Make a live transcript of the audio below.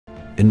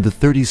In the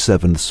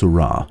 37th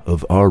Surah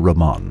of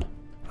Ar-Rahman,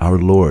 our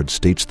Lord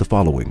states the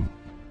following: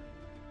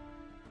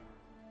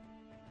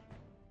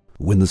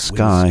 When the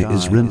sky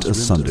is rent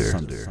asunder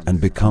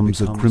and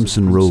becomes a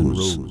crimson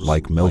rose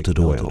like melted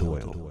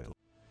oil.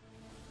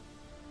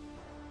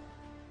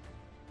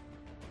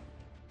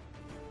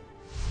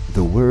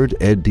 The word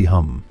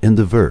ed-diham in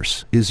the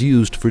verse is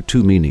used for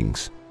two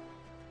meanings.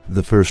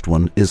 The first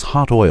one is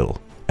hot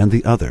oil, and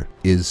the other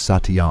is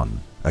satiyan,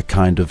 a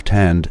kind of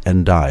tanned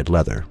and dyed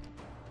leather.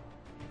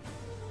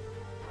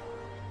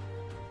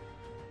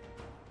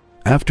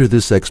 After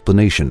this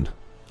explanation,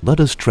 let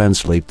us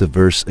translate the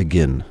verse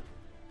again.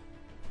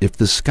 If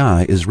the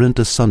sky is rent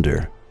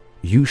asunder,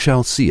 you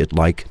shall see it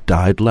like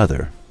dyed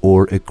leather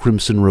or a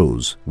crimson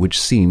rose, which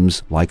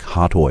seems like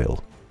hot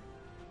oil.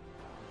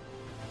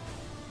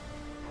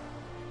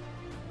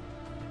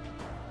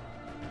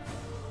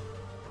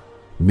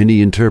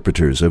 Many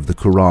interpreters of the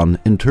Quran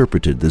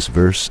interpreted this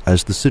verse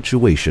as the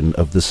situation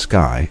of the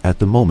sky at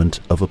the moment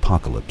of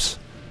apocalypse,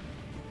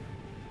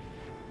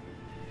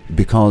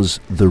 because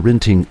the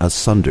renting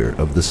asunder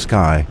of the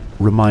sky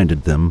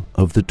reminded them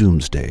of the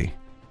doomsday.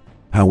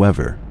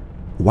 However,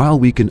 while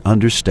we can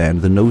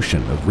understand the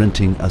notion of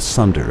renting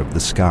asunder of the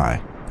sky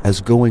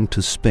as going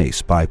to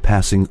space by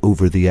passing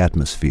over the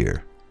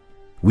atmosphere,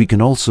 we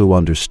can also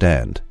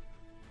understand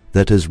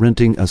that as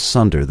renting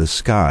asunder the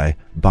sky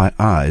by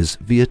eyes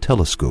via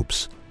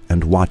telescopes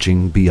and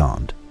watching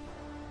beyond.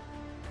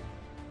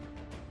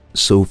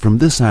 So from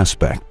this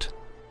aspect,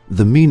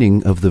 the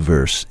meaning of the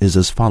verse is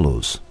as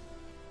follows: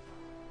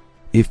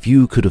 if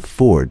you could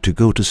afford to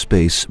go to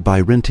space by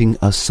renting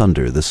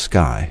asunder the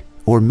sky,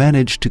 or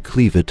manage to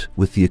cleave it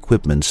with the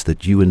equipments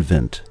that you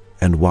invent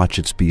and watch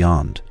its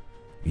beyond,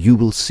 you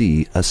will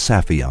see a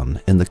safiyan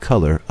in the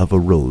color of a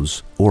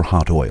rose or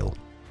hot oil.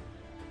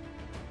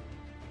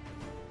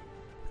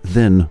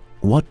 Then,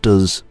 what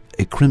does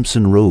a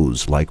crimson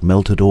rose like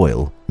melted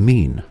oil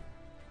mean?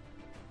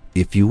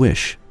 If you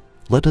wish,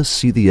 let us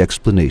see the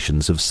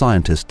explanations of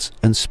scientists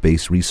and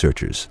space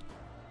researchers.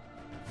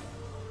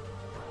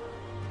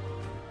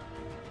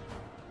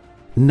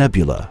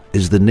 Nebula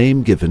is the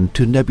name given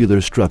to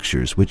nebular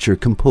structures which are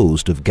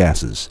composed of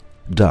gases,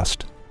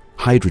 dust,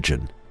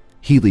 hydrogen,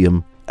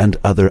 helium, and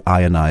other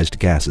ionized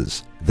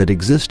gases that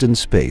exist in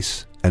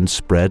space and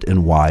spread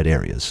in wide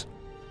areas.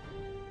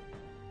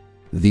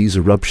 These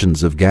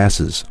eruptions of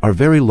gases are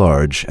very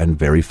large and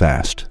very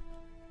fast.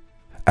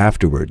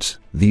 Afterwards,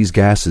 these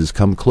gases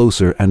come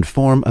closer and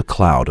form a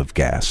cloud of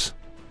gas.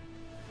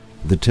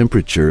 The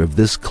temperature of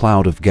this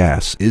cloud of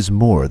gas is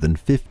more than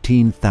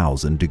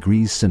 15,000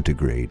 degrees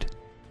centigrade.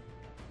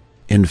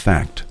 In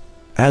fact,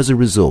 as a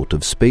result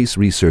of space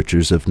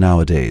researchers of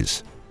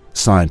nowadays,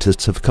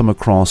 scientists have come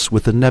across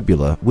with a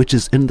nebula which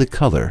is in the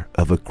color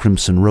of a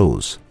crimson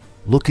rose,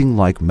 looking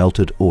like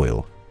melted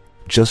oil,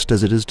 just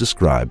as it is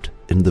described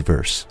in the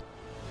verse.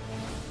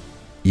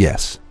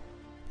 Yes,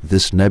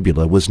 this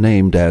nebula was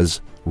named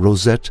as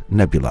Rosette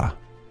Nebula,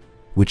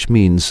 which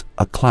means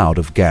a cloud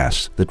of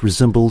gas that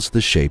resembles the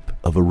shape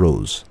of a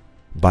rose,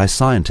 by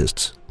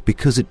scientists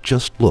because it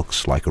just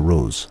looks like a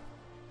rose.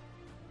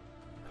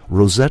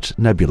 Rosette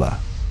Nebula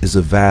is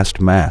a vast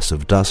mass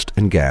of dust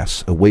and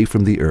gas away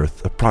from the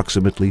Earth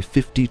approximately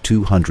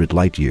 5,200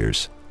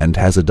 light-years and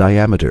has a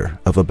diameter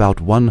of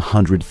about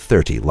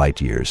 130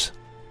 light-years.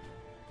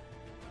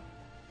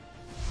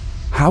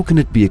 How can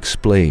it be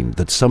explained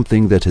that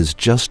something that has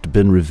just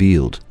been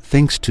revealed,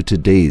 thanks to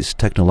today's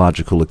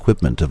technological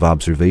equipment of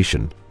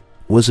observation,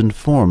 was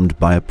informed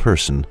by a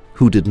person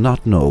who did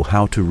not know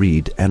how to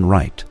read and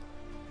write,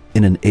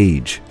 in an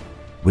age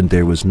when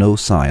there was no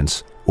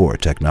science or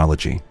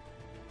technology?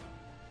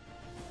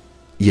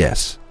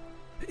 Yes,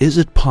 is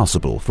it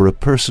possible for a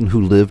person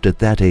who lived at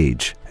that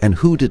age and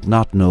who did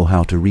not know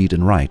how to read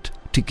and write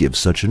to give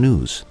such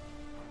news?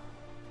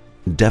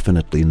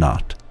 Definitely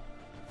not.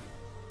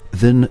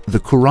 Then the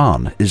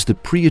Quran is the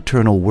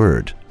pre-eternal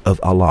word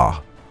of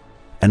Allah,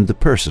 and the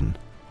person,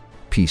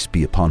 peace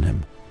be upon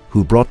him,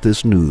 who brought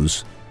this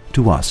news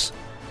to us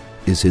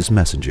is his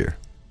messenger.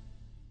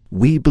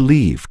 We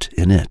believed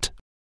in it.